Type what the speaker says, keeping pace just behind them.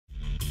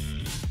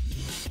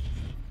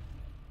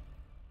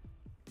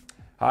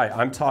Hi,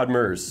 I'm Todd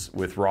Mers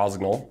with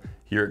Rossignol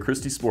here at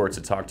Christy Sports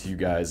to talk to you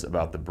guys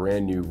about the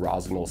brand new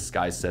Rossignol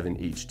Sky 7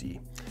 HD.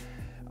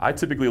 I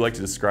typically like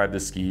to describe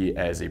this ski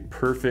as a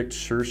perfect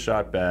sure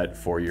shot bet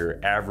for your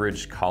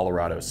average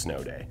Colorado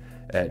snow day.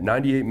 At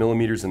 98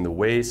 millimeters in the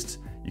waist,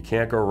 you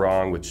can't go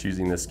wrong with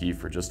choosing this ski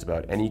for just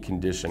about any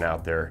condition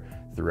out there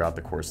throughout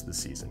the course of the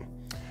season.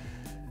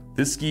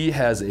 This ski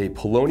has a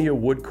Paulownia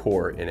wood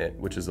core in it,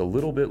 which is a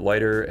little bit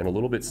lighter and a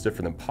little bit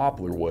stiffer than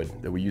poplar wood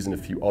that we use in a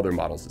few other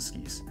models of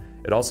skis.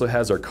 It also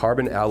has our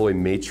carbon alloy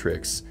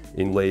matrix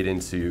inlaid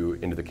into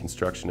the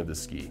construction of the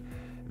ski.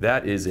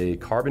 That is a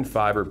carbon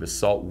fiber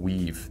basalt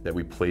weave that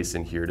we place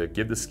in here to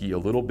give the ski a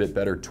little bit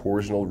better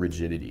torsional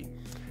rigidity.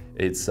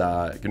 It's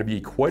going to be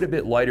quite a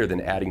bit lighter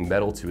than adding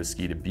metal to a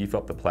ski to beef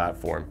up the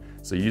platform.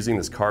 So using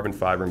this carbon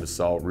fiber and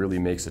basalt really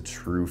makes a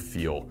true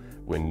feel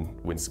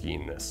when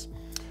skiing this.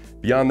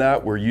 Beyond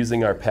that, we're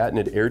using our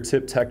patented air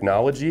tip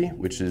technology,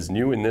 which is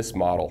new in this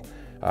model.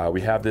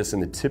 We have this in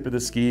the tip of the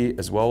ski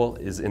as well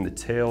as in the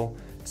tail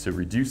to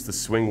reduce the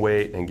swing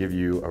weight and give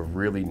you a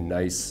really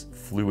nice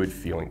fluid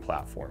feeling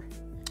platform.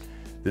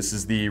 This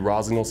is the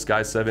Rossignol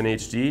Sky 7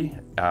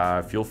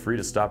 HD. Feel free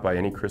to stop by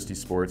any Christy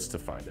Sports to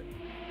find it.